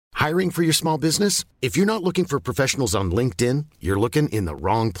Hiring for your small business? If you're not looking for professionals on LinkedIn, you're looking in the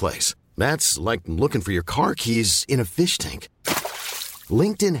wrong place. That's like looking for your car keys in a fish tank.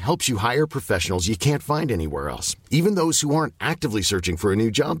 LinkedIn helps you hire professionals you can't find anywhere else, even those who aren't actively searching for a new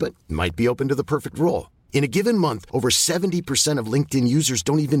job but might be open to the perfect role. In a given month, over 70% of LinkedIn users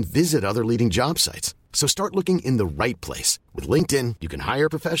don't even visit other leading job sites. So start looking in the right place. With LinkedIn, you can hire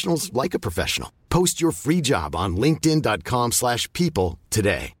professionals like a professional. Post your free job on linkedin.com/people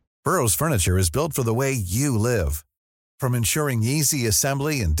today. Burrow's furniture is built for the way you live. From ensuring easy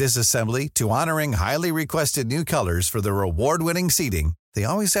assembly and disassembly to honoring highly requested new colors for their award-winning seating, they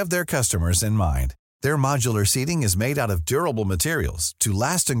always have their customers in mind. Their modular seating is made out of durable materials to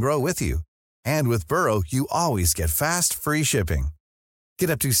last and grow with you. And with Burrow, you always get fast, free shipping.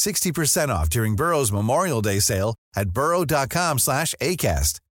 Get up to 60% off during Burrow's Memorial Day sale at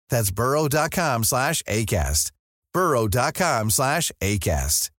burrow.com/ACAST. That's burrow.com/ACAST.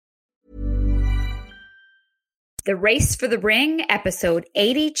 burrow.com/ACAST. The Race for the Ring, episode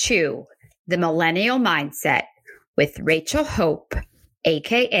 82, The Millennial Mindset, with Rachel Hope,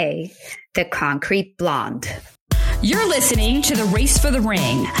 aka the Concrete Blonde. You're listening to The Race for the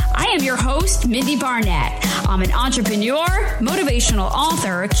Ring. I am your host, Mindy Barnett. I'm an entrepreneur, motivational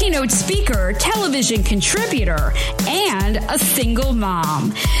author, keynote speaker, television contributor, and a single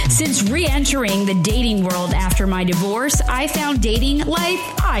mom. Since re-entering the dating world after my divorce, I found dating life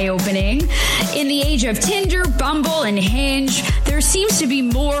eye-opening. In the age of Tinder, Bumble, and Hinge, there seems to be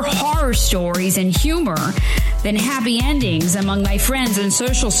more horror stories and humor than happy endings among my friends and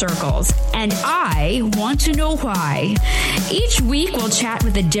social circles, and I want to know why. Each week, we'll chat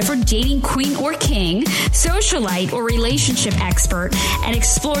with a different dating queen or king, socialite or relationship expert, and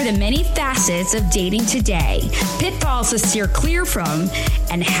explore the many facets of dating today, pitfalls to steer clear from,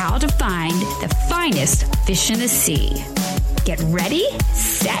 and how to find the finest fish in the sea. Get ready,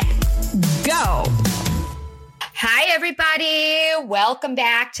 set, go. Hi, everybody. Welcome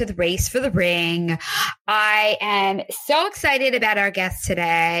back to The Race for the Ring. I am so excited about our guest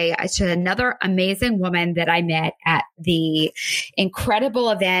today. It's another amazing woman that I met at the incredible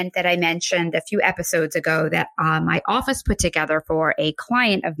event that I mentioned a few episodes ago that my office put together for a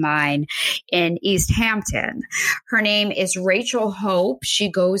client of mine in East Hampton. Her name is Rachel Hope. She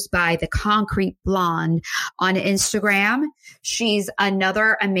goes by the Concrete Blonde on Instagram. She's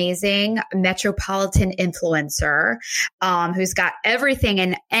another amazing metropolitan influencer who's got everything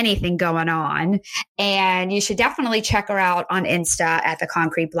and anything going on. And you should definitely check her out on Insta at the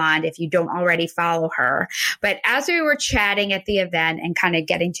Concrete Blonde if you don't already follow her. But as we were chatting at the event and kind of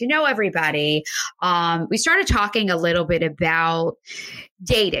getting to know everybody, we started talking a little bit about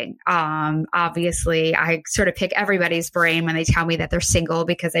dating. Obviously, I sort of pick everybody's brain when they tell me that they're single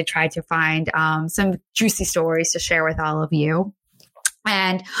because I tried to find some juicy stories to share with all of you.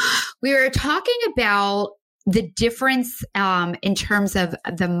 And we were talking about the difference in terms of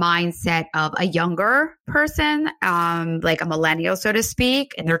the mindset of a younger person, like a millennial, so to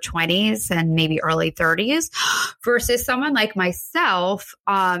speak, in their 20s and maybe early 30s, versus someone like myself,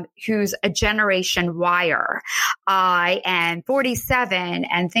 who's a Generation Wire. I am 47,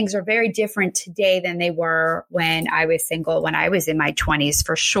 and things are very different today than they were when I was single, when I was in my 20s,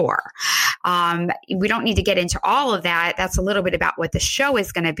 for sure. We don't need to get into all of that. That's a little bit about what the show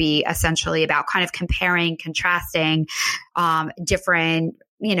is going to be essentially about, kind of comparing, contrasting different,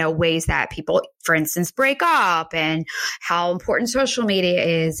 ways that people, for instance, break up and how important social media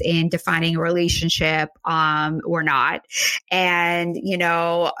is in defining a relationship or not. And,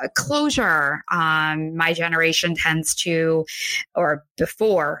 closure. My generation tends to, or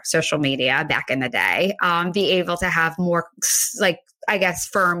before social media back in the day, be able to have more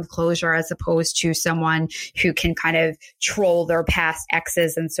firm closure as opposed to someone who can kind of troll their past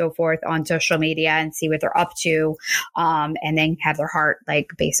exes and so forth on social media and see what they're up to, and then have their heart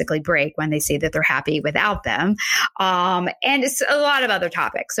basically break when they see that they're happy without them. And it's a lot of other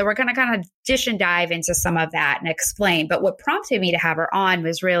topics. So we're going to kind of dish and dive into some of that and explain. But what prompted me to have her on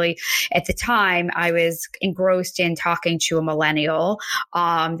was really, at the time, I was engrossed in talking to a millennial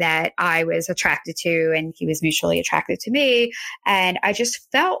that I was attracted to, and he was mutually attracted to me. And I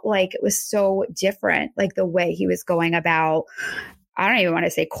just felt like it was so different, like the way he was going about, I don't even want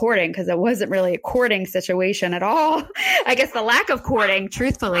to say courting, because it wasn't really a courting situation at all. I guess the lack of courting,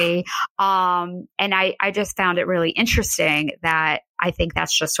 truthfully. And I just found it really interesting that I think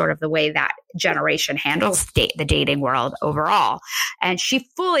that's just sort of the way that generation handles the dating world overall. And she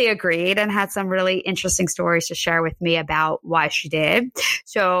fully agreed and had some really interesting stories to share with me about why she did.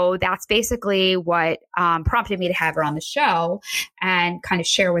 So that's basically what prompted me to have her on the show and kind of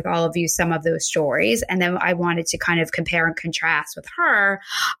share with all of you some of those stories. And then I wanted to kind of compare and contrast with her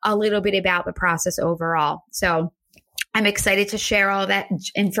a little bit about the process overall. So I'm excited to share all that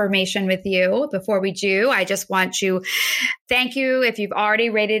information with you. Before we do, I just want to thank you if you've already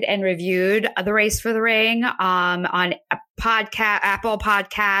rated and reviewed The Race for the Ring on Apple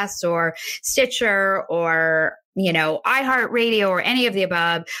Podcasts or Stitcher or iHeartRadio or any of the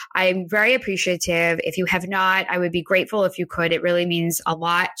above. I'm very appreciative. If you have not, I would be grateful if you could. It really means a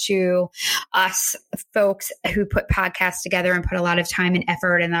lot to us folks who put podcasts together and put a lot of time and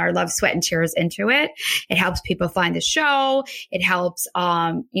effort and our love, sweat, and tears into it. It helps people find the show. It helps,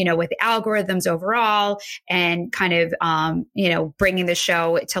 with the algorithms overall and kind of, bringing the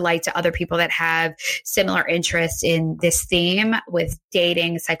show to light to other people that have similar interests in this theme with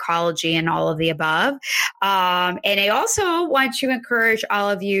dating, psychology, and all of the above. And I also want to encourage all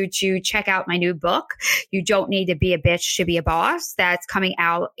of you to check out my new book, You Don't Need to Be a Bitch to Be a Boss. That's coming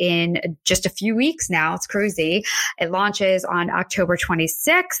out in just a few weeks now. It's crazy. It launches on October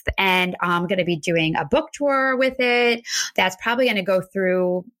 26th, and I'm going to be doing a book tour with it. That's probably going to go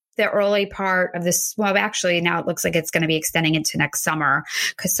through the early part of this. Well, actually, now it looks like it's going to be extending into next summer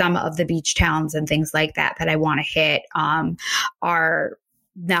because some of the beach towns and things like that I want to hit are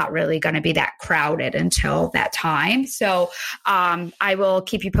not really going to be that crowded until that time. So I will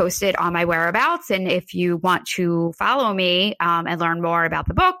keep you posted on my whereabouts. And if you want to follow me and learn more about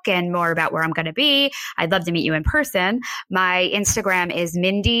the book and more about where I'm going to be, I'd love to meet you in person. My Instagram is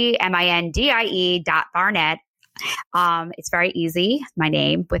Mindie, MINDIE.Barnett. It's very easy. My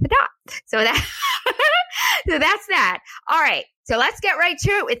name with a dot. So that's that. All right. So let's get right to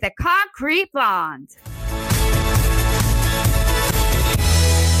it with the Concrete Blonde.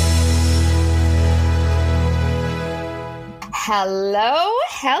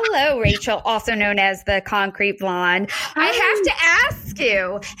 Hello, Rachel, also known as the Concrete Blonde. I have to ask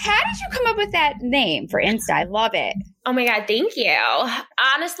you, how did you come up with that name for Insta? I love it. Oh my God, thank you.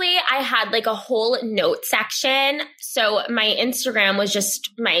 Honestly, I had like a whole note section. So my Instagram was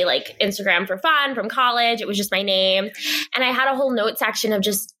just my Instagram for fun from college. It was just my name. And I had a whole note section of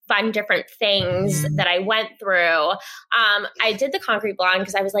just fun different things that I went through. I did the Concrete Blonde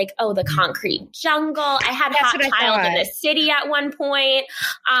because I was like, oh, the concrete jungle. I had Hot Child in the City at one point.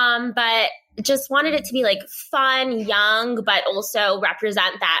 But just wanted it to be fun, young, but also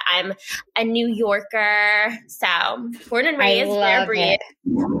represent that I'm a New Yorker. So born and raised there, Breed.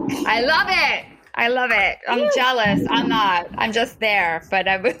 I love it. I'm jealous. I'm not. I'm just there. But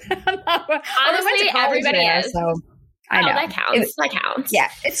I'm not. Honestly, everybody is. So. I know. That counts. That counts. Yeah,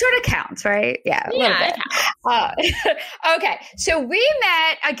 it sort of counts, right? Yeah, a little bit. Okay, so we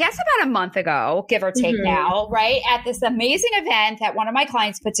met, I guess, about a month ago, give or take now, right? At this amazing event that one of my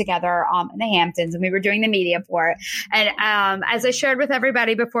clients put together in the Hamptons, and we were doing the media for it. And as I shared with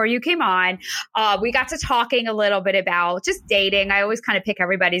everybody before you came on, we got to talking a little bit about just dating. I always kind of pick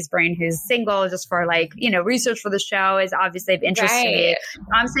everybody's brain who's single just for research for the show is obviously of interest to me.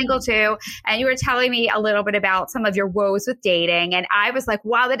 I'm single too. And you were telling me a little bit about some of your woes with dating. And I was like,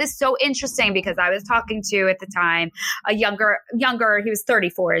 wow, that is so interesting because I was talking to, at the time, a younger, he was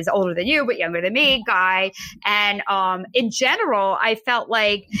 34, he's older than you, but younger than me, guy. And in general, I felt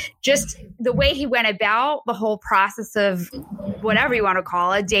like just the way he went about the whole process of whatever you want to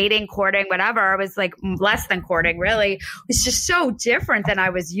call it, dating, courting, whatever, was less than courting, really. It was just so different than I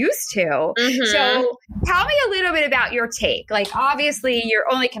was used to. So tell me a little bit about your take. Obviously, you're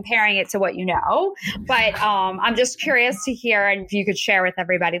only comparing it to what you know, but I'm just curious to hear, and if you could share with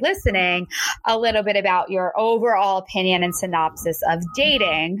everybody listening a little bit about your overall opinion and synopsis of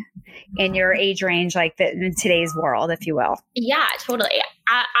dating in your age range, in today's world, if you will. Yeah, totally.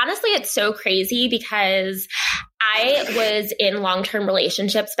 Honestly, it's so crazy because I was in long-term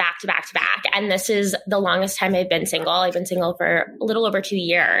relationships back to back to back. And this is the longest time I've been single. I've been single for a little over 2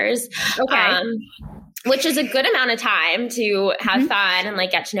 years. Okay. Which is a good amount of time to have fun and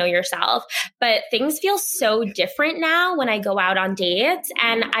get to know yourself. But things feel so different now when I go out on dates.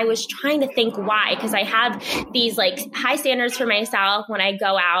 And I was trying to think why, because I have these high standards for myself. When I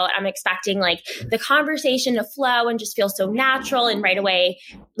go out, I'm expecting the conversation to flow and just feel so natural and right away,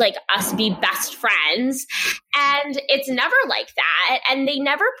 us be best friends. And it's never like that. And they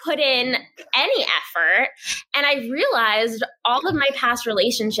never put in any effort. And I realized all of my past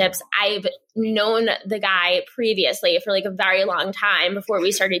relationships, I've known the guy previously for like a very long time before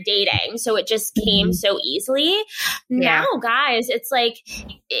we started dating. So it just came so easily. Now, guys, it's like,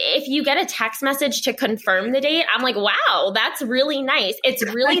 if you get a text message to confirm the date, I'm like, wow, that's really nice. It's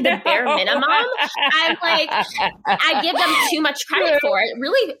really the bare minimum. I'm like, I give them too much credit for it.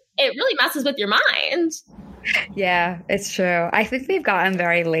 It really messes with your mind. Yeah, it's true. I think they've gotten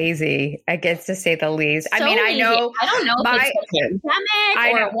very lazy, I guess, to say the least. So I mean, lazy. I know. I don't know if it's the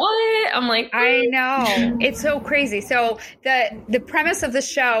pandemic or what. I'm like, I know. It's so crazy. So the premise of the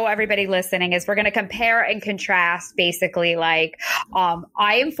show, everybody listening, is we're going to compare and contrast basically like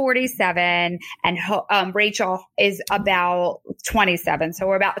I am 47 and Rachel is about 27. So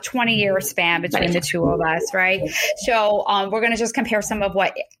we're about a 20-year span between the two of us, right? So we're going to just compare some of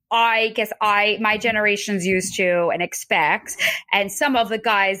what I guess my generation's used to and expects, and some of the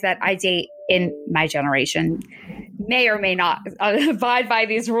guys that I date in my generation may or may not abide by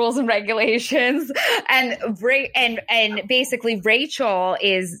these rules and regulations. And basically Rachel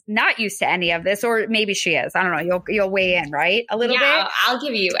is not used to any of this, or maybe she is. I don't know. You'll weigh in, right? A little bit. I'll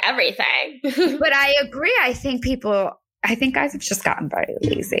give you everything. But I agree. I think guys have just gotten very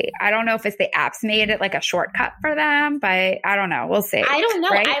lazy. I don't know if it's the apps made it like a shortcut for them, but I don't know. We'll see. I don't know.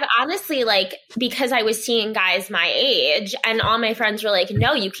 Right? I've honestly, like, because I was seeing guys my age and all my friends were like,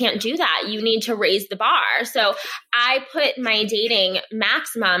 no, you can't do that. You need to raise the bar. So I put my dating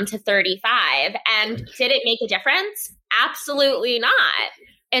maximum to 35. And did it make a difference? Absolutely not,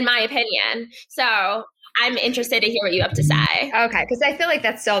 in my opinion. So I'm interested to hear what you have to say. Okay, because I feel like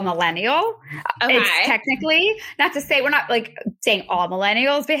that's still millennial. Okay. It's technically, not to say, we're not like saying all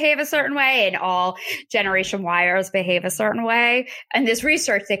millennials behave a certain way and all Generation Yers behave a certain way. And this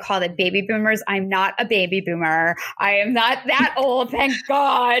research, they call it baby boomers. I'm not a baby boomer. I am not that old, thank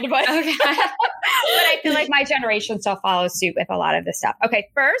God. But, okay. But I feel like my generation still follows suit with a lot of this stuff. Okay,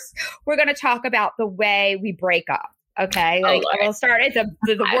 first, we're going to talk about the way we break up. Okay, like we'll start at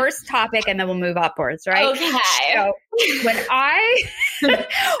the worst topic and then we'll move upwards, right? Okay. So when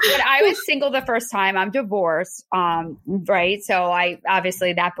I was single the first time, I'm divorced, right? So I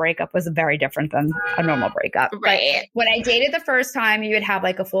obviously that breakup was very different than a normal breakup. Right. But when I dated the first time, you would have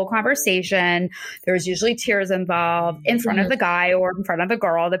like a full conversation. There was usually tears involved in front of the guy or in front of the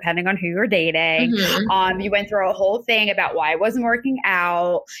girl, depending on who you're dating. You went through a whole thing about why it wasn't working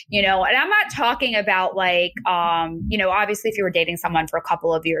out, and I'm not talking about like, obviously if you were dating someone for a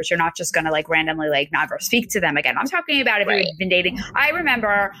couple of years, you're not just going to like randomly like never speak to them again. I'm talking about if you've been dating. I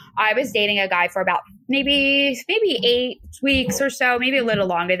remember I was dating a guy for about maybe 8 weeks or so, maybe a little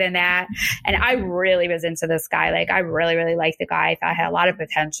longer than that. And I really was into this guy. Like I really, really liked the guy. I thought he had a lot of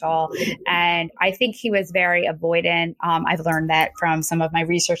potential. And I think he was very avoidant. I've learned that from some of my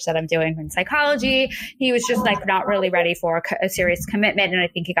research that I'm doing in psychology. He was just like not really ready for a serious commitment. And I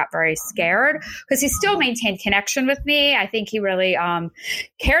think he got very scared because he still maintained connection with me. I think he really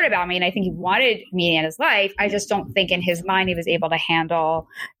cared about me. And I think he wanted me in his life. I just don't think in his mind he was able to handle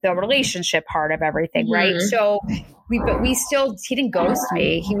the relationship part of everything. Right. So he didn't ghost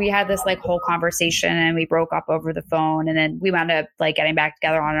me. We had this like whole conversation and we broke up over the phone and then we wound up like getting back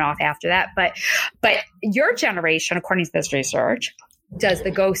together on and off after that. But your generation, according to this research, does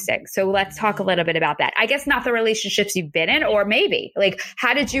the ghosting. So let's talk a little bit about that. I guess not the relationships you've been in, or maybe like,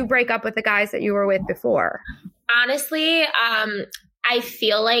 how did you break up with the guys that you were with before? Honestly, I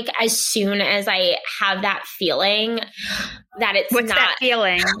feel like as soon as I have that feeling that it's What's that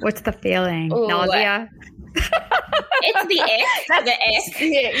feeling? What's the feeling? Ooh, nausea? It's the ick. The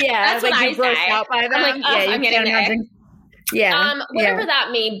ick. Yeah. That's like what you I broke say. out by them. I'm like, I'm getting the ick. Yeah. Whatever that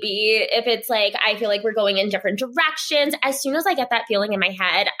may be, if it's like, I feel like we're going in different directions, as soon as I get that feeling in my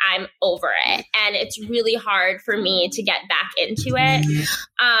head, I'm over it. And it's really hard for me to get back into it.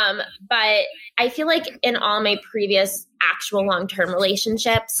 But I feel like in all my previous actual long-term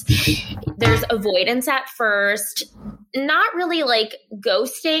relationships, there's avoidance at first, not really like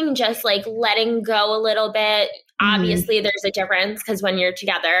ghosting, just like letting go a little bit. Obviously, there's a difference because when you're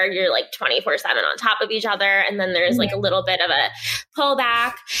together, you're like 24/7 on top of each other. And then there's like a little bit of a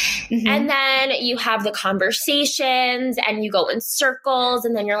pullback. And then you have the conversations and you go in circles.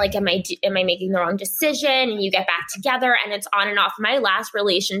 And then you're like, am I making the wrong decision? And you get back together and it's on and off. My last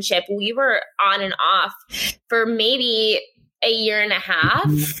relationship, we were on and off for maybe a year and a half.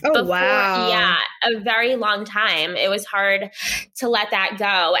 Oh, wow. Yeah, a very long time. It was hard to let that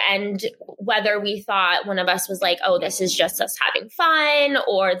go. And whether we thought one of us was like, oh, this is just us having fun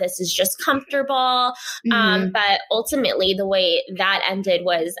or this is just comfortable. But ultimately the way that ended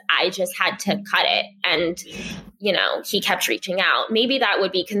was I just had to cut it. And he kept reaching out. Maybe that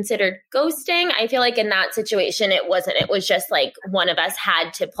would be considered ghosting. I feel like in that situation, it wasn't. It was just like one of us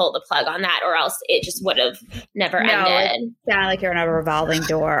had to pull the plug on that, or else it just would have never ended. It sounded like you're in a revolving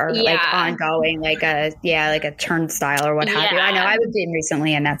door, like ongoing, like a turnstile or what have you. I know I was being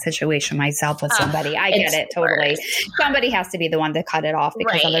recently in that situation myself with somebody. I get it totally. Somebody has to be the one to cut it off,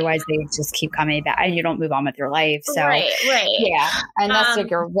 because otherwise they just keep coming back and you don't move on with your life. So yeah, unless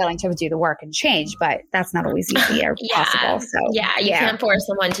you're willing to do the work and change, but that's not always easy or possible. So you can't force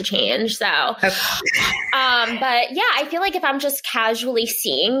someone to change. So, but I feel like if I'm just casually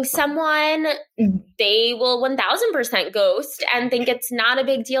seeing someone, they will 1000% ghost and think it's not a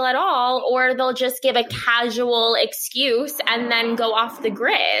big deal at all, or they'll just give a casual excuse and then go off the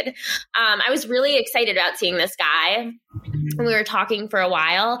grid. I was really excited about seeing this guy. We were talking for a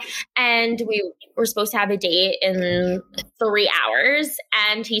while, and we were supposed to have a date in 3 hours.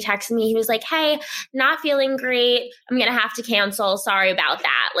 And he texted me. He was like, "Hey, not feeling great. I'm going to have to cancel. Sorry about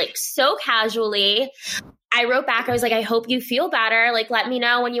that." Like, so casually. I wrote back. I was like, "I hope you feel better. Like, let me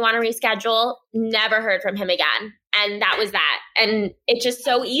know when you want to reschedule." Never heard from him again. And that was that. And it's just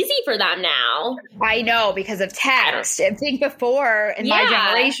so easy for them now. I know, because of text. I think before in my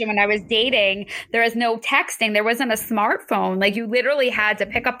generation, when I was dating, there was no texting. There wasn't a smartphone. Like, you literally had to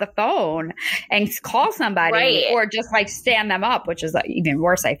pick up the phone and call somebody or just like stand them up, which is even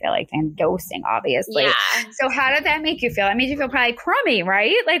worse, I feel like, than ghosting, obviously. Yeah. So how did that make you feel? That made you feel probably crummy,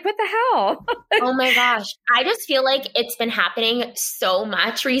 right? Like, what the hell? Oh my gosh. I just feel like it's been happening so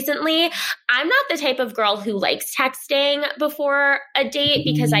much recently. I'm not the type of girl who likes texting before a date,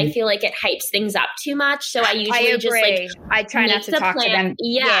 because I feel like it hypes things up too much. So I usually just like, I try not to talk to them.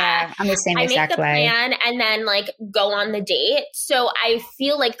 Yeah, I'm the same exact way. I make the plan and then like go on the date. So I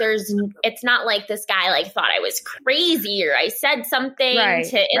feel like it's not like this guy like thought I was crazy or I said something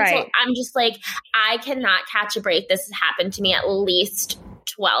to insult. I'm just like, I cannot catch a break. This has happened to me at least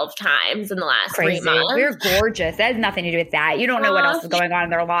 12 times in the last 3 months. We're gorgeous. That has nothing to do with that. You don't know what else is going on in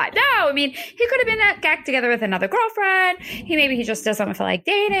their life. No, I mean, he could have been back together with another girlfriend. Maybe he just doesn't feel like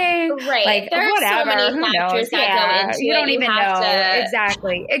dating. Right. Like, there are whatever. so many factors that go into you it. don't even know.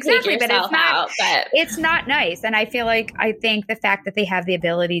 Exactly. But it's not nice. And I think the fact that they have the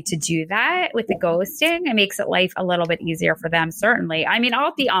ability to do that with the ghosting, it makes life a little bit easier for them, certainly. I mean,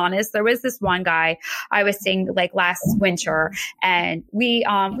 I'll be honest. There was this one guy I was seeing like last winter, and we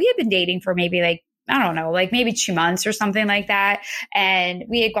had been dating for maybe like, I don't know, like maybe 2 months or something like that. And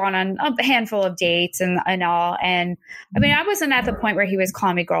we had gone on a handful of dates and all. And I mean, I wasn't at the point where he was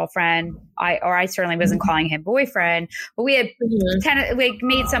calling me girlfriend. I certainly wasn't calling him boyfriend, but we had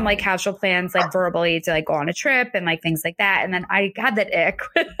made some like casual plans, like verbally, to like go on a trip and like things like that. And then I had that ick,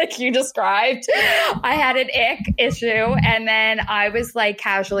 like you described. I had an ick issue. And then I was like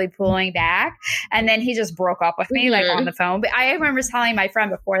casually pulling back. And then he just broke up with me like on the phone. But I remember telling my friend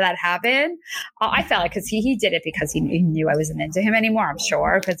before that happened, I felt like, because he did it because he knew I wasn't into him anymore, I'm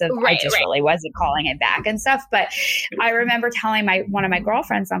sure, because I just really wasn't calling him back and stuff. But I remember telling one of my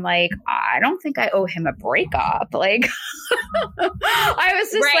girlfriends, I'm like, I don't think I owe him a breakup. Like, I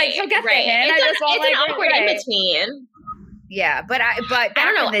was just like, he'll get the hint. It's an awkward in between. Yeah, but I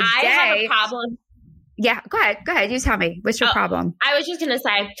don't know. I have a problem. Yeah, go ahead. You tell me. What's your problem? I was just going to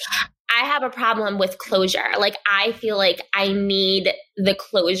say, I have a problem with closure. Like, I feel like I need the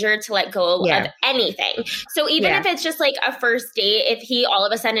closure to let go of anything. So even if it's just like a first date, if he all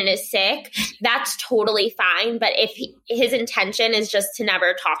of a sudden is sick, that's totally fine. But if his intention is just to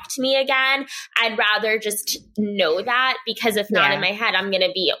never talk to me again, I'd rather just know that, because if not, in my head, I'm going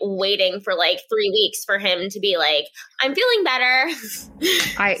to be waiting for like 3 weeks for him to be like, I'm feeling better.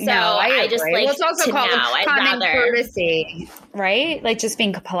 I just like, it's also called common courtesy, right? Like just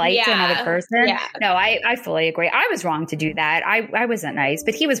being polite to another person. Yeah. No, I fully agree. I was wrong to do that. I wasn't nice,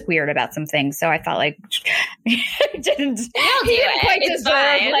 but he was weird about some things. So I felt like he didn't quite deserve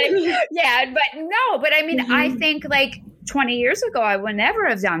but I mean, I think like 20 years ago, I would never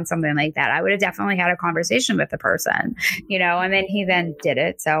have done something like that. I would have definitely had a conversation with the person, and then he then did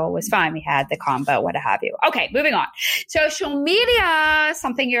it. So it was fine. We had the combo, what have you. Okay, moving on. Social media,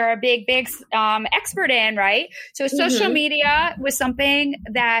 something you're a big expert in, right? So social media was something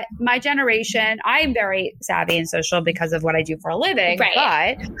that my generation, I'm very savvy in social because of what I do for a living, but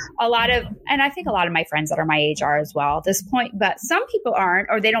I think a lot of my friends that are my age are as well at this point, but some people aren't,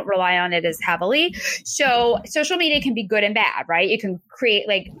 or they don't rely on it as heavily. So social media can be good good and bad, right? You can create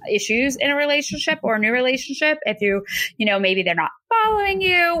like issues in a relationship or a new relationship if maybe they're not following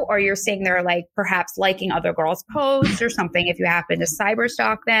you, or you're seeing they're like perhaps liking other girls' posts or something if you happen to cyber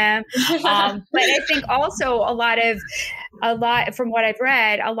stalk them. But I think also a lot from what I've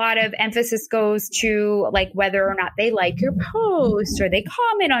read, a lot of emphasis goes to like whether or not they like your posts or they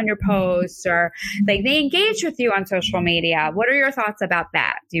comment on your posts or like they engage with you on social media. What are your thoughts about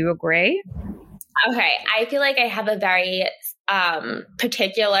that? Do you agree? Okay. I feel like I have a very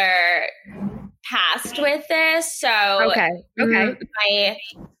particular past with this. So my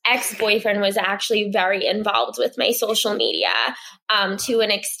ex-boyfriend was actually very involved with my social media to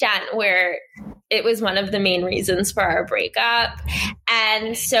an extent where it was one of the main reasons for our breakup.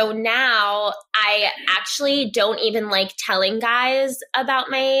 And so now I actually don't even like telling guys about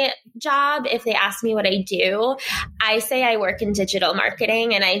my job. If they ask me what I do, I say I work in digital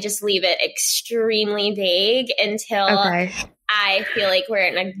marketing, and I just leave it extremely vague until I feel like we're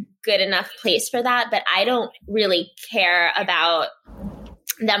in a good enough place for that. But I don't really care about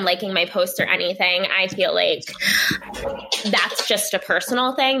them liking my post or anything. I feel like that's just a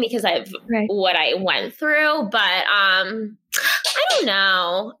personal thing because of what I went through. But I don't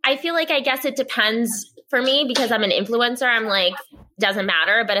know. I feel like I guess it depends for me because I'm an influencer. I'm like, doesn't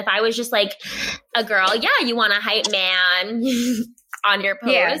matter. But if I was just like a girl, you want a hype man on your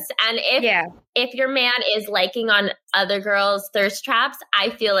post. And if your man is liking on other girls' thirst traps, I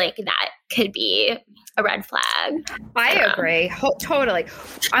feel like that could be a red flag. I agree. Totally.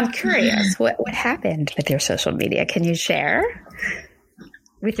 I'm curious, what happened with your social media? Can you share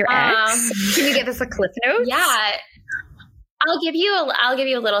with your ex? Can you give us a cliff note? Yeah. I'll give you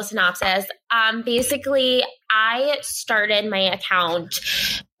a little synopsis. Basically, I started my account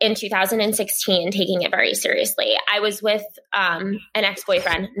in 2016, taking it very seriously. I was with an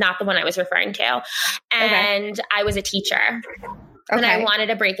ex-boyfriend, not the one I was referring to, and I was a teacher. And I wanted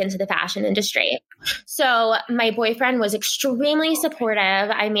to break into the fashion industry. So my boyfriend was extremely supportive.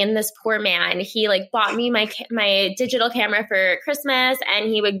 I mean, this poor man, he like bought me my digital camera for Christmas, and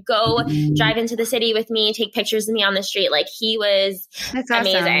he would go drive into the city with me, take pictures of me on the street. Like he was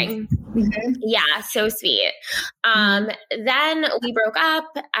amazing. Mm-hmm. Yeah. So sweet. Then we broke up.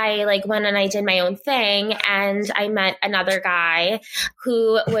 I like went and I did my own thing, and I met another guy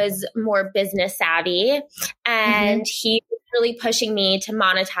who was more business savvy, and he really pushing me to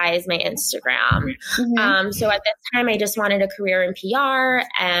monetize my Instagram. So at this time, I just wanted a career in PR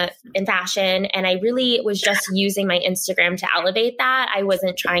and in fashion. And I really was just using my Instagram to elevate that. I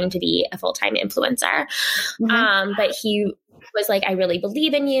wasn't trying to be a full-time influencer. But he was like, I really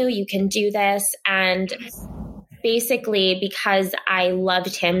believe in you. You can do this. And basically, because I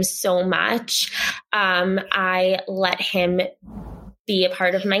loved him so much, I let him be a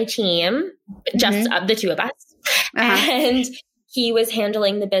part of my team, just of the two of us. And he was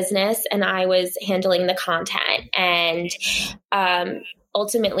handling the business and I was handling the content. And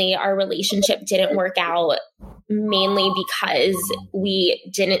ultimately, our relationship didn't work out mainly because we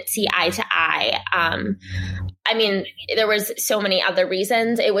didn't see eye to eye. I mean, there was so many other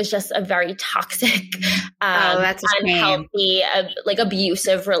reasons. It was just a very toxic, that's unhealthy, like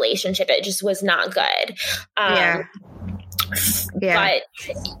abusive relationship. It just was not good. But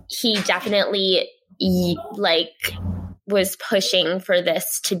he definitely was pushing for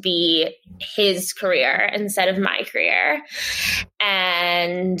this to be his career instead of my career.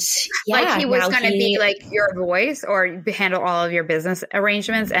 And like he was going to be like your voice or handle all of your business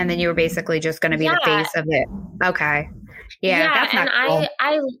arrangements. And then you were basically just going to be the face of it. Okay. Yeah. That's not cool.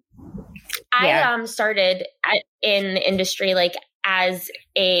 I started in the industry, like I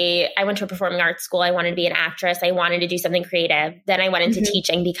went to a performing arts school. I wanted to be an actress. I wanted to do something creative. Then I went into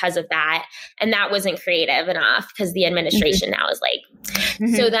teaching because of that. And that wasn't creative enough because the administration now is like,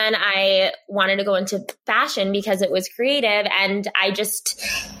 so then I wanted to go into fashion because it was creative. And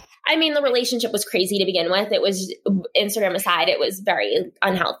the relationship was crazy to begin with. It was, Instagram aside, it was very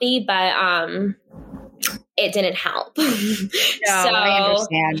unhealthy, but, it didn't help. No, I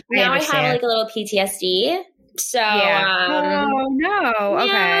understand. Now I have like a little PTSD. So, oh no.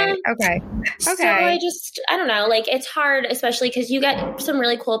 Okay. So I don't know, like it's hard, especially because you get some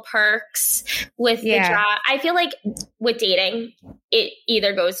really cool perks with the job. I feel like with dating, it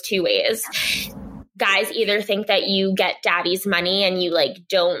either goes two ways. Guys either think that you get daddy's money and you like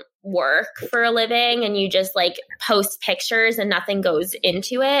don't work for a living and you just like post pictures and nothing goes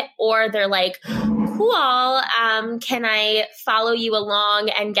into it, or they're like, cool. Can I follow you along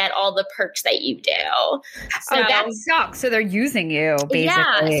and get all the perks that you do? So, that sucks. So they're using you, basically.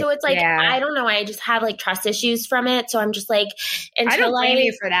 Yeah. So it's like, I don't know. I just have like trust issues from it. So I'm just like, I don't blame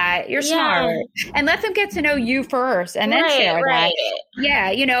you for that. You're smart. And let them get to know you first and then share that.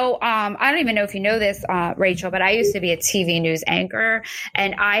 Yeah. You know, I don't even know if you know this, Rachel, but I used to be a TV news anchor,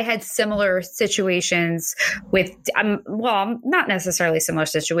 and I had similar situations with, well, not necessarily similar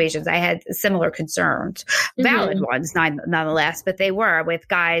situations. I had similar concerns, valid ones nonetheless, but they were with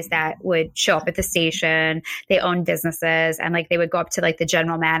guys that would show up at the station. They owned businesses, and like they would go up to like the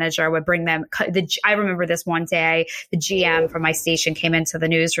general manager, would bring them. I remember this one day, the GM from my station came into the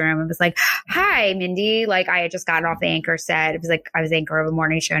newsroom and was like, "Hi, Mindy." Like I had just gotten off the anchor set. It was like I was anchor of a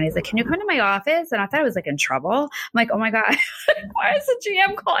morning show, and he's like, "Can you come to my office?" And I thought I was like in trouble. I'm like, "Oh my God, why is the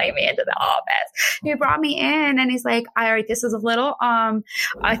GM calling me into the office?" He brought me in, and he's like, "All right, this is a little,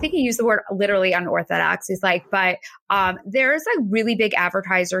 I think he used the word literally unorthodox." He's like, "But there's a really big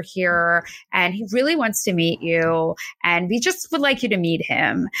advertiser here, and he really wants to meet you, and we just would like you to meet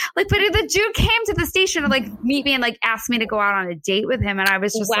him." Like, but the dude came to the station to like meet me and like asked me to go out on a date with him, and I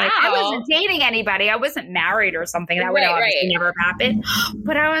was just like, I wasn't dating anybody, I wasn't married or something. That would obviously never have happened.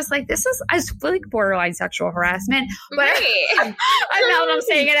 But I was like, I was like borderline sexual harassment. But now that I'm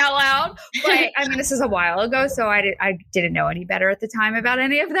saying it out loud, but I mean, this is a while ago, so I didn't know any better at the time about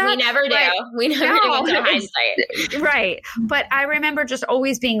any of that. We never do. We never do until hindsight. Right. But I remember just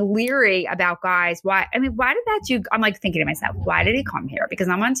always being leery about guys. Why did that dude? I'm like thinking to myself, why did he come here? Because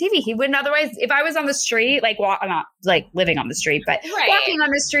I'm on TV. He wouldn't otherwise, if I was on the street, like, I'm not like living on the street, but walking on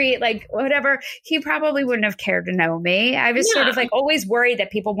the street, like whatever, he probably wouldn't have cared to know me. I was sort of like always worried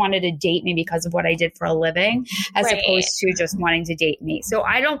that people wanted to date me because of what I did for a living, as opposed to just wanting to date me. So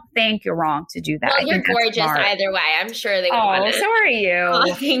I don't think you're wrong to do that. Well, you're gorgeous either way. I'm sure they would want it. So are you.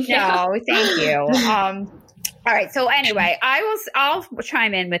 Oh, thank you. No, thank you. All right. So anyway, I'll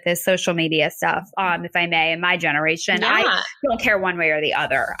chime in with this social media stuff, if I may, in my generation. Yeah. I don't care one way or the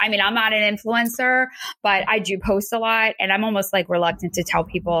other. I mean, I'm not an influencer, but I do post a lot, and I'm almost like reluctant to tell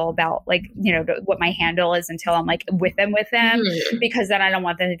people about like, you know, what my handle is until I'm like with them, because then I don't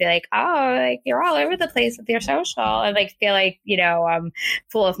want them to be like, oh, like you're all over the place with your social, and like feel like, you know, I'm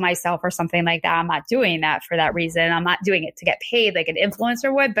full of myself or something like that. I'm not doing that for that reason. I'm not doing it to get paid like an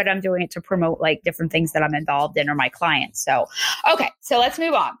influencer would, but I'm doing it to promote like different things that I'm involved in or my clients. So, okay. So let's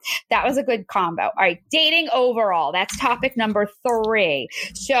move on. That was a good combo. All right. Dating overall. That's topic number 3.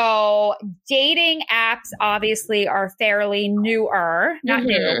 So dating apps obviously are fairly newer, not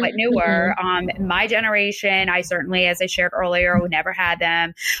new, but newer. My generation, I certainly, as I shared earlier, never had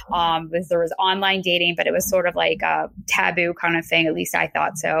them. There was online dating, but it was sort of like a taboo kind of thing. At least I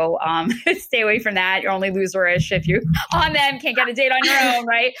thought so. Stay away from that. You're only loserish if you on them, can't get a date on your own.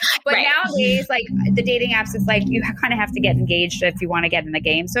 Right. But nowadays, like the dating apps, it's like, you kind of have to get engaged if you want to get in the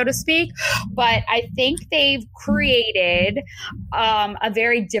game, so to speak. But I think they've created a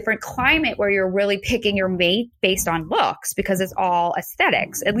very different climate where you're really picking your mate based on looks, because it's all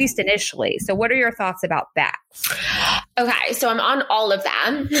aesthetics, at least initially. So what are your thoughts about that? Okay, so I'm on all of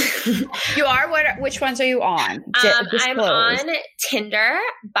them. You are? Which ones are you on? I'm on Tinder,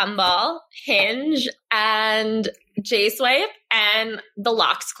 Bumble, Hinge, and J-Swipe, and the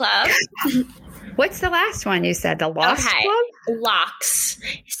Locks Club. What's the last one you said? The Lost Club? Locks.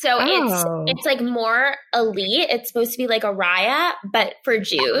 So it's like more elite. It's supposed to be like a Raya, but for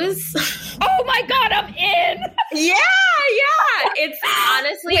Jews. Oh my God, I'm in. Yeah. It's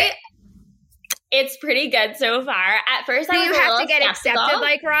honestly, it's pretty good so far. At first, I was you have to get accepted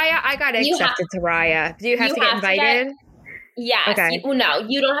like Raya? I got accepted to Raya. Do you have to get invited? Yes. Okay. No,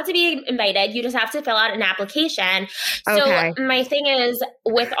 you don't have to be invited. You just have to fill out an application. So my thing is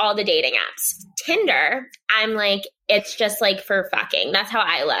with all the dating apps, Tinder, I'm like, it's just like for fucking. That's how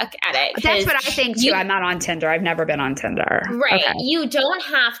I look at it. That's what I think too. I'm not on Tinder. I've never been on Tinder. Right. Okay. You don't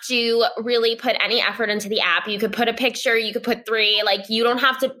have to really put any effort into the app. You could put a picture. You could put 3. Like, you don't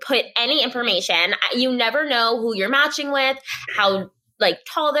have to put any information. You never know who you're matching with, how like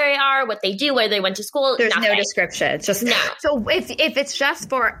tall they are, what they do, where they went to school. There's no description. It's just So if it's just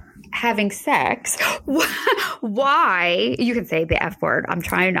for having sex, why, you can say the F word. I'm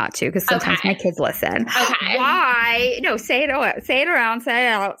trying not to, because sometimes my kids listen. Okay. Why? No, say it around, say it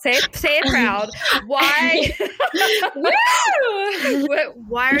out, say it proud. Why?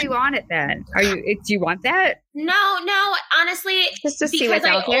 Why are you on it then? Do you want that? No, honestly, just to see what's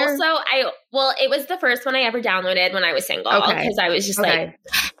out there. Well, it was the first one I ever downloaded when I was single, because I was just like,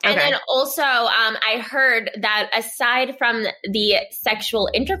 And then also, I heard that aside from the sexual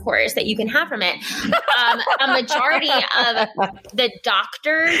intercourse that you can have from it, a majority of the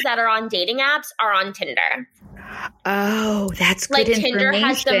doctors that are on dating apps are on Tinder. Oh, that's good like information. Tinder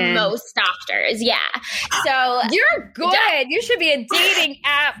has the most doctors. Yeah. So you're good. You should be a dating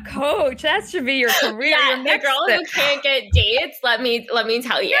app coach. That should be your career. Yeah, your the girl who can't get dates. Let me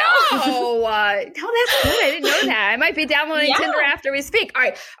tell you. No, that's good. I didn't know that. I might be downloading Tinder after we speak. All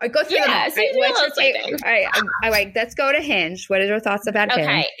right, go through them all. All right, let's go to Hinge. What are your thoughts about Hinge?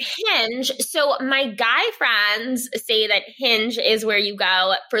 Okay, Hinge. So my guy friends say that Hinge is where you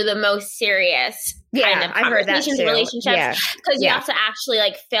go for the most serious kind of I've heard that too. Relationships, because you have to actually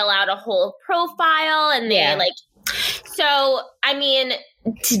like fill out a whole profile, and they like. So, I mean,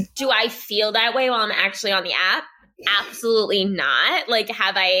 do I feel that way while I'm actually on the app? Absolutely not. Like,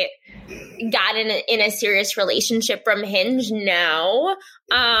 have I gotten in a serious relationship from Hinge? No.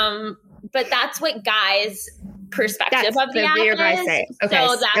 But that's what guys' perspective of the app is. Okay.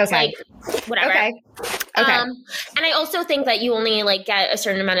 So that's like whatever. Okay. And I also think that you only like get a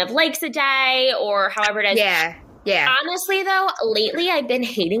certain amount of likes a day or however it is. Yeah. Honestly, though, lately I've been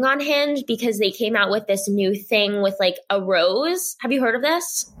hating on Hinge because they came out with this new thing with like a rose. Have you heard of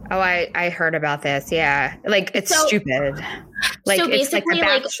this? Oh, I heard about this. Yeah. Like it's stupid. Like so it's like The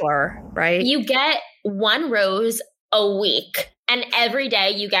Bachelor, right? You get one rose a week. And every day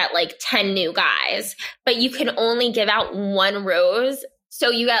you get like 10 new guys, but you can only give out one rose. So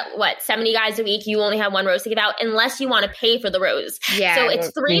you get 70 guys a week. You only have one rose to give out unless you want to pay for the rose. Yeah, so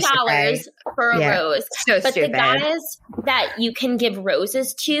it's $3 for a rose. So but stupid. The guys that you can give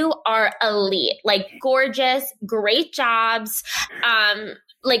roses to are elite, like gorgeous, great jobs,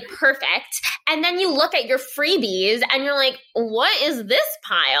 like perfect. And then you look at your freebies and you're like, what is this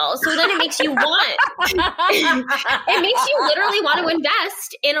pile? So then it makes you want, it makes you literally want to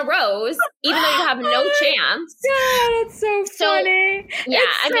invest in a rose, even though you have no chance. God, it's so funny. Yeah.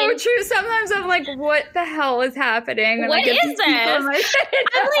 It's so true. Sometimes I'm like, what the hell is happening? And what is this? I'm like,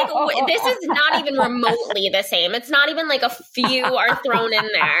 this is not even remotely the same. It's not even like a few are thrown in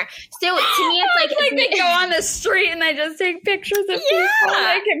there. So to me, it's like they go on the street and they just take pictures of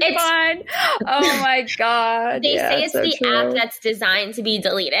people they can find. Oh my God. They say it's the app that's designed to be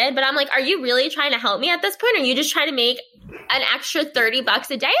deleted, but I'm like, are you really trying to help me at this point? Or are you just trying to make an extra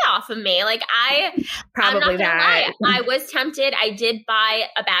 $30 a day off of me? Like I'm not gonna lie. I was tempted. I did buy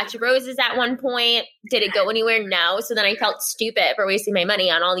a batch of roses at one point. Did it go anywhere? No. So then I felt stupid for wasting my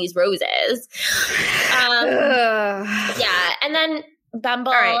money on all these roses. Yeah. And then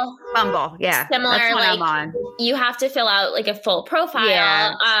Bumble. All right. Bumble. Yeah. Similar. That's what like I'm on. you have to fill out like a full profile.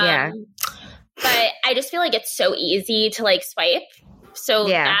 Yeah. But I just feel like it's so easy to like swipe. So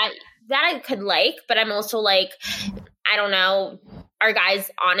that I could like, but I'm also like, I don't know, are guys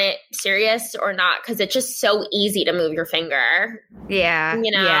on it serious or not? Because it's just so easy to move your finger. Yeah.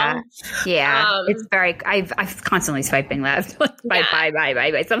 You know? Yeah. It's very, I'm constantly swiping left. Bye.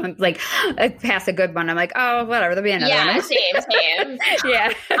 Sometimes like I pass a good one. I'm like, oh, whatever. There'll be another one. Yeah, same.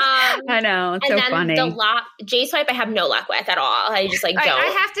 Yeah. I know. It's so funny. The J-Swipe I have no luck with at all. I just like don't. I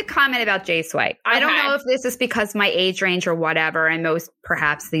have to comment about J-Swipe. I don't know if this is because my age range or whatever, and most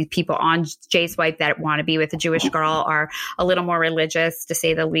perhaps the people on J-Swipe that want to be with a Jewish girl are a little more religious, to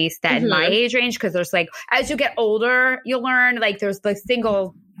say the least, than my age range. Because there's like, as you get older, you'll learn like there's the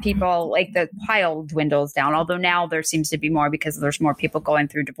single people, like the pile dwindles down. Although now there seems to be more because there's more people going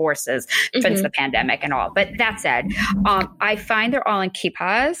through divorces since the pandemic and all. But that said, I find they're all in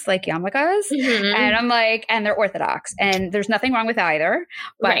kippahs, like yarmulkes, and I'm like, and they're Orthodox, and there's nothing wrong with either.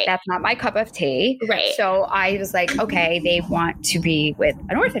 But that's not my cup of tea. Right. So I was like, okay, they want to be with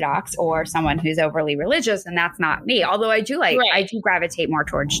an Orthodox or someone who's overly religious, and that's not me. Although I do I do gravitate more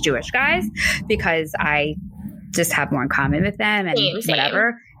towards Jewish guys because I just have more in common with them and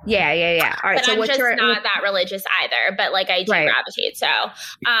whatever. Yeah. All right. But I'm just not that religious either, but like I do gravitate. So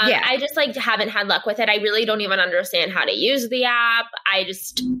I just like haven't had luck with it. I really don't even understand how to use the app. I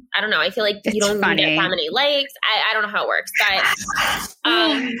don't know. I feel like you don't get that many likes. I don't know how it works, but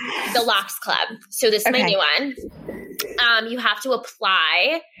the Locks Club. So this is my new one. You have to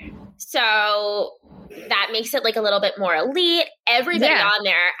apply. So that makes it like a little bit more elite. Everybody on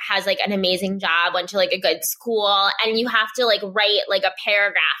there has like an amazing job, went to like a good school, and you have to like write like a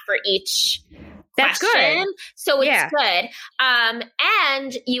paragraph for each question. Good. So it's good.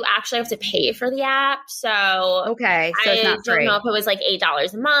 And you actually have to pay for the app. So it's not free. I don't know if it was like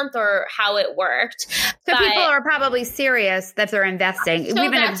 $8 a month or how it worked. So people are probably serious that they're investing, so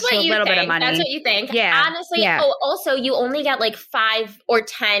even if it's a little bit of money. That's what you think. Yeah. Honestly, also you only get like 5 or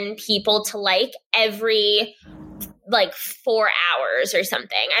 10 people to like every like 4 hours or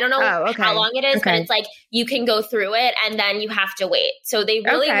something. I don't know how long it is, but it's like you can go through it and then you have to wait. So they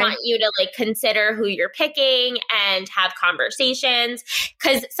really want you to like consider who you're picking and have conversations.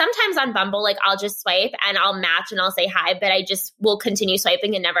 Cause sometimes on Bumble, like I'll just swipe and I'll match and I'll say hi, but I just will continue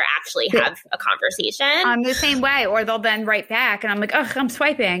swiping and never actually have a conversation. I'm the same way. Or they'll then write back and I'm like, ugh, I'm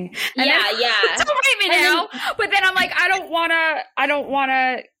swiping. And yeah. Don't write me now. But then I'm like, I don't want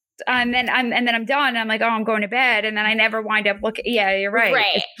to. And then I'm done. I'm like, oh, I'm going to bed. And then I never wind up looking. Yeah, you're right.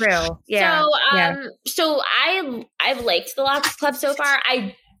 It's true. Yeah. So I've liked the Lots Club so far.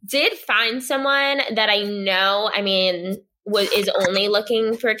 I did find someone that I know, I mean, is only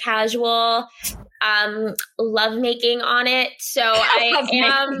looking for casual lovemaking on it. So I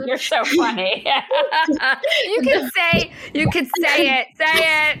am. You're so funny. you could say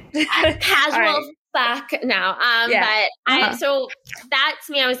it. Casual fuck now. But so that's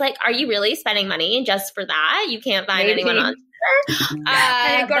me. I was like, are you really spending money just for that? You can't find anyone on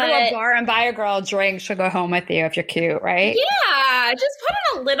and go to a bar and buy a girl a drink. She'll go home with you if you're cute, right? Yeah, just put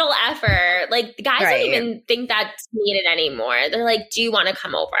in a little effort. Like the guys don't even think that's needed anymore. They're like, "Do you want to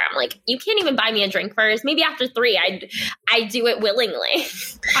come over?" I'm like, "You can't even buy me a drink first. Maybe after 3, I do it willingly."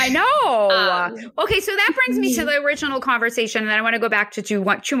 I know. Okay, so that brings me to the original conversation, and then I want to go back to two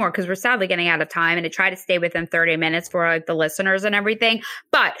more because we're sadly getting out of time, and to try to stay within 30 minutes for like the listeners and everything.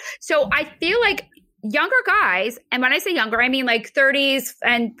 But so I feel like younger guys, and when I say younger, I mean like 30s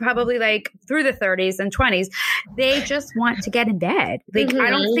and probably like through the 30s and 20s, they just want to get in bed. Like, I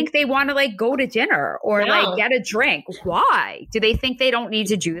don't think they want to like go to dinner or like get a drink. Why? Do they think they don't need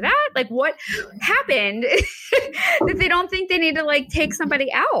to do that? Like, what happened that they don't think they need to like take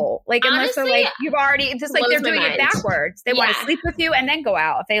somebody out? Like, unless they're like, you've already, just like they're doing it backwards. They want to sleep with you and then go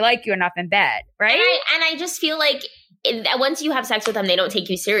out if they like you enough in bed, right? And I just feel like once you have sex with them, they don't take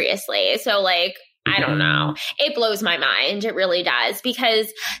you seriously. So like, I don't know. It blows my mind. It really does.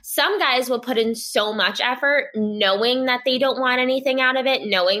 Because some guys will put in so much effort knowing that they don't want anything out of it,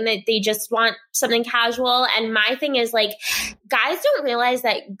 knowing that they just want something casual. And my thing is like, guys don't realize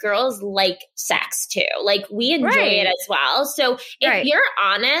that girls like sex too. Like we enjoy it as well. So if you're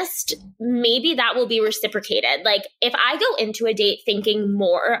honest, maybe that will be reciprocated. Like if I go into a date thinking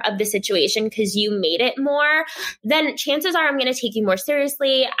more of the situation because you made it more, then chances are I'm going to take you more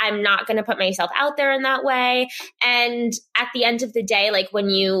seriously. I'm not going to put myself out there in that way. And at the end of the day, like when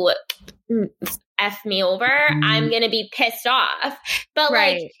you F me over, I'm going to be pissed off. But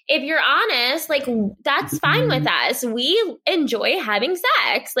like, if you're honest, like that's fine with us. We enjoy having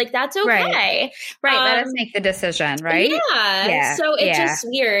sex. Like that's okay. Let us make the decision. Right. Yeah. So it's just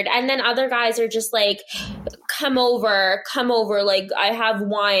weird. And then other guys are just like, come over. Like I have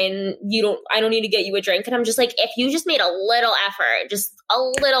wine. I don't need to get you a drink. And I'm just like, if you just made a little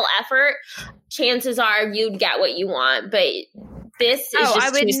effort, chances are you'd get what you want. But this is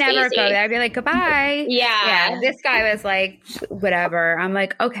I would never go there. I'd be like, goodbye. Yeah. This guy was like, whatever. I'm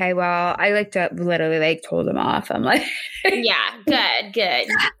like, okay, well, I like to literally like told him off. I'm like, yeah, good.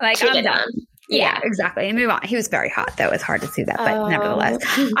 Like, I'm done. Yeah, exactly. And move on. He was very hot, though. It's hard to see that, but nevertheless,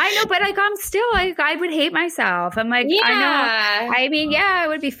 I know. But like, I'm still like, I would hate myself. I'm like, I know. I mean, it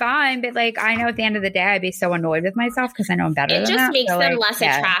would be fine, but like, I know at the end of the day, I'd be so annoyed with myself because I know I'm better than that. It just makes them less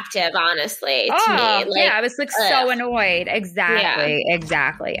attractive, honestly. To me, like, I was like so annoyed.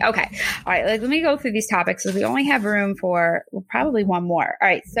 Exactly. Okay, all right. Let me go through these topics because we only have room for probably one more. All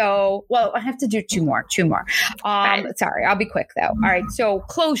right. So, I have to do two more. Sorry, I'll be quick though. All right. So,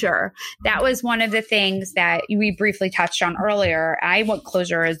 closure. That was one of the things that we briefly touched on earlier. I want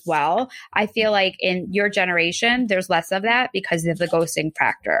closure as well. I feel like in your generation, there's less of that because of the ghosting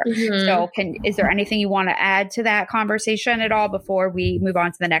factor. So is there anything you want to add to that conversation at all before we move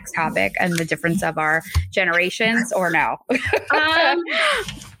on to the next topic and the difference of our generations, or no?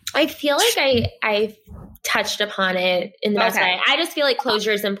 I feel like I touched upon it in the best way. I just feel like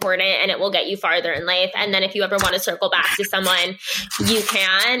closure is important and it will get you farther in life. And then if you ever want to circle back to someone, you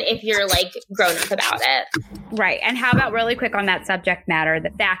can, if you're like grown up about it. Right. And how about really quick on that subject matter,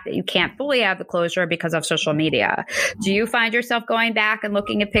 the fact that you can't fully have the closure because of social media. Do you find yourself going back and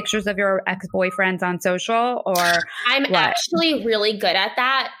looking at pictures of your ex-boyfriends on social, or I'm actually really good at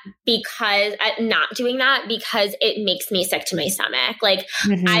that because not doing that because it makes me sick to my stomach. Like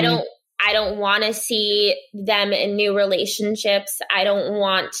I don't want to see them in new relationships. I don't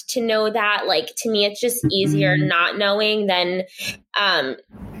want to know that. Like, to me, it's just easier not knowing than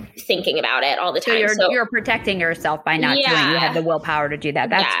thinking about it all the time. So you're protecting yourself by not doing it. You have the willpower to do that.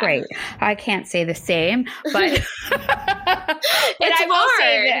 That's great. I can't say the same, but it's I will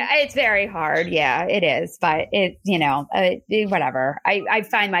say that it's very hard. Yeah, it is. But whatever. I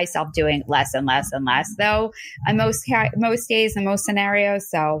find myself doing less and less and less though on most days and most scenarios.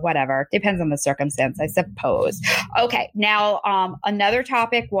 So whatever. Depends on the circumstance, I suppose. Okay. Now, another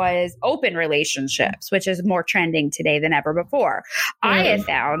topic was open relationships, which is more trending today than ever before. I have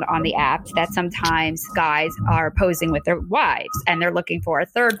found on the app that sometimes guys are posing with their wives and they're looking for a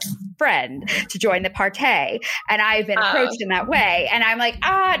third friend to join the party. And I've been approached in that way. And I'm like,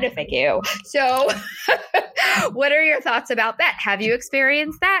 no, thank you. So what are your thoughts about that? Have you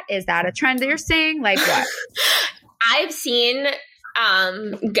experienced that? Is that a trend that you're seeing? Like what? I've seen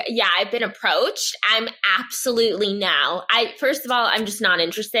I've been approached. I'm absolutely no. First of all, I'm just not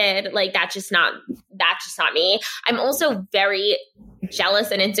interested. Like that's just not me. I'm also very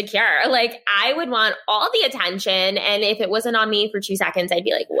jealous and insecure. Like I would want all the attention. And if it wasn't on me for 2 seconds, I'd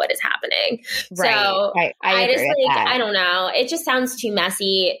be like, what is happening? Right. So I just I don't know. It just sounds too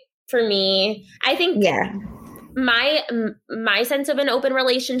messy for me. I think my sense of an open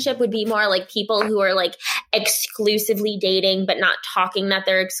relationship would be more like people who are like exclusively dating, but not talking that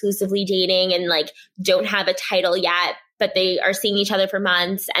they're exclusively dating and like don't have a title yet, but they are seeing each other for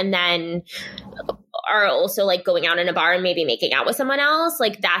months and then are also like going out in a bar and maybe making out with someone else.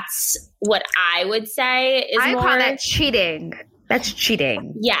 Like that's what I would say is I call that cheating. That's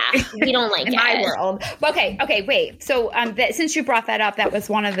cheating. Yeah, we don't like in it. my world. Okay, wait. So since you brought that up, that was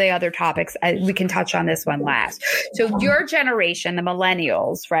one of the other topics. We can touch on this one last. So your generation, the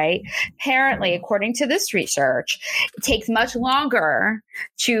millennials, right? Apparently, according to this research, it takes much longer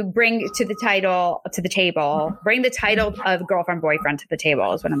to bring bring the title of girlfriend, boyfriend to the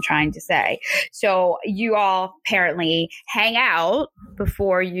table is what I'm trying to say. So you all apparently hang out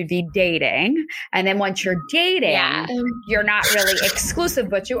before you'd be dating. And then once you're dating, you're not really exclusive,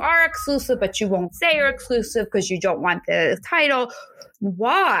 but you are exclusive, but you won't say you're exclusive because you don't want the title.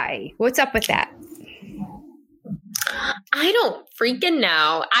 Why? What's up with that? I don't freaking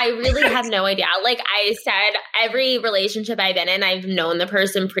know. I really have no idea. Like I said, every relationship I've been in, I've known the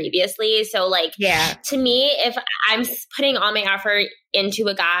person previously. So like, to me, if I'm putting all my effort into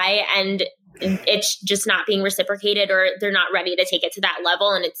a guy and it's just not being reciprocated or they're not ready to take it to that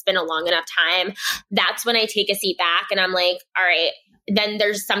level and it's been a long enough time, that's when I take a seat back and I'm like, all right, then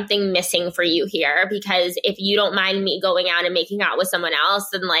there's something missing for you here, because if you don't mind me going out and making out with someone else,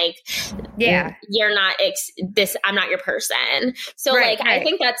 then like, you're not I'm not your person. So I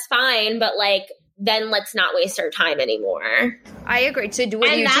think that's fine, but like, then let's not waste our time anymore. I agree. So what do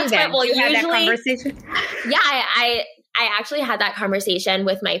you do then? You had that conversation? Yeah, I actually had that conversation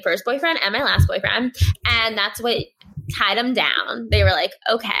with my first boyfriend and my last boyfriend, and that's what tied them down. They were like,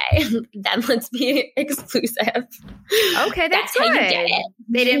 okay, then let's be exclusive. Okay, that's good. How you get it.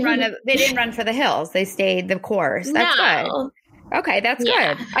 They didn't run for the hills. They stayed the course. That's good. Okay, that's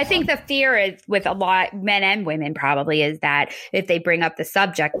good. I think the fear is with a lot, men and women probably, is that if they bring up the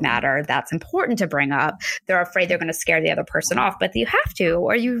subject matter that's important to bring up, they're afraid they're going to scare the other person off. But you have to,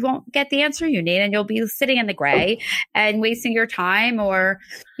 or you won't get the answer you need, and you'll be sitting in the gray and wasting your time. Or,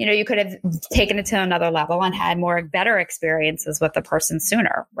 you could have taken it to another level and had better experiences with the person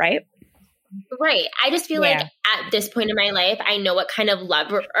sooner, right? Right. I just feel like at this point in my life, I know what kind of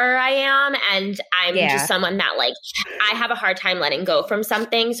lover I am. And I'm just someone that like, I have a hard time letting go from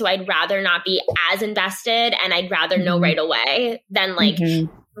something. So I'd rather not be as invested, and I'd rather know right away than like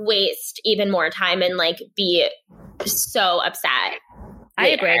waste even more time and like be so upset. I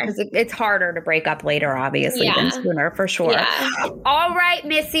agree, because it's harder to break up later, obviously, than sooner, for sure. Yeah. All right,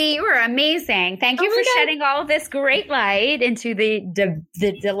 Missy, you were amazing. Thank you for shedding all of this great light into the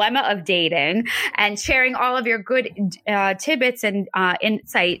dilemma of dating and sharing all of your good tidbits and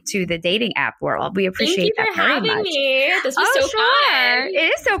insight to the dating app world. We appreciate that very much. Thank you for having me. This was so fun.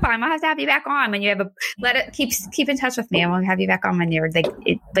 It is so fun. We'll have to have you back on when you have keep in touch with me, and we'll have you back on when you're like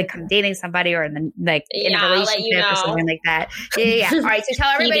dating somebody or in a relationship or something like that. Yeah. All right. So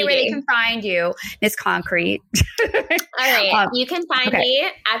tell everybody where they can find you, Miss Concrete. All right. You can find me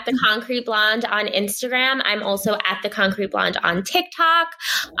at The Concrete Blonde on Instagram. I'm also at The Concrete Blonde on TikTok.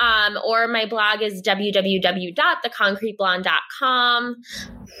 Or my blog is www.theconcreteblonde.com.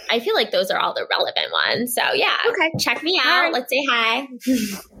 I feel like those are all the relevant ones. So check me out. Right. Let's say hi.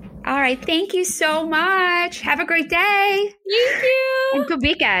 All right. Thank you so much. Have a great day. Thank you. And good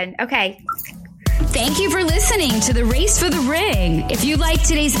weekend. Okay. Thank you for listening to The Race for the Ring. If you liked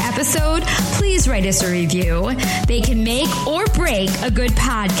today's episode, please write us a review. They can make or break a good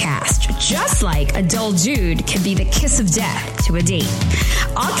podcast, just like a dull Jude can be the kiss of death to a date.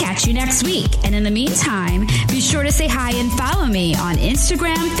 I'll catch you next week. And in the meantime, be sure to say hi and follow me on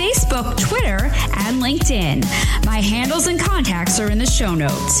Instagram, Facebook, Twitter, and LinkedIn. My handles and contacts are in the show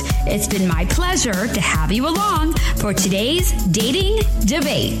notes. It's been my pleasure to have you along for today's dating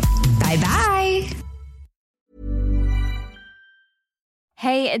debate. Bye-bye.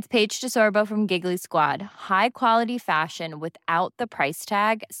 Hey, it's Paige DeSorbo from Giggly Squad. High quality fashion without the price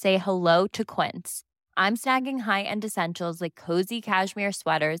tag. Say hello to Quince. I'm snagging high-end essentials like cozy cashmere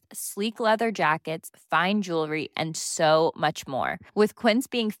sweaters, sleek leather jackets, fine jewelry, and so much more. With Quince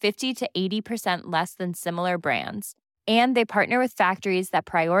being 50 to 80% less than similar brands. And they partner with factories that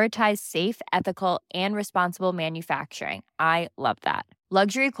prioritize safe, ethical, and responsible manufacturing. I love that.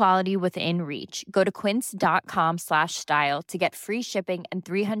 Luxury quality within reach. Go to quince.com/style to get free shipping and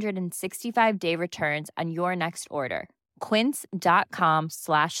 365-day returns on your next order.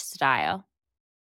 Quince.com/style.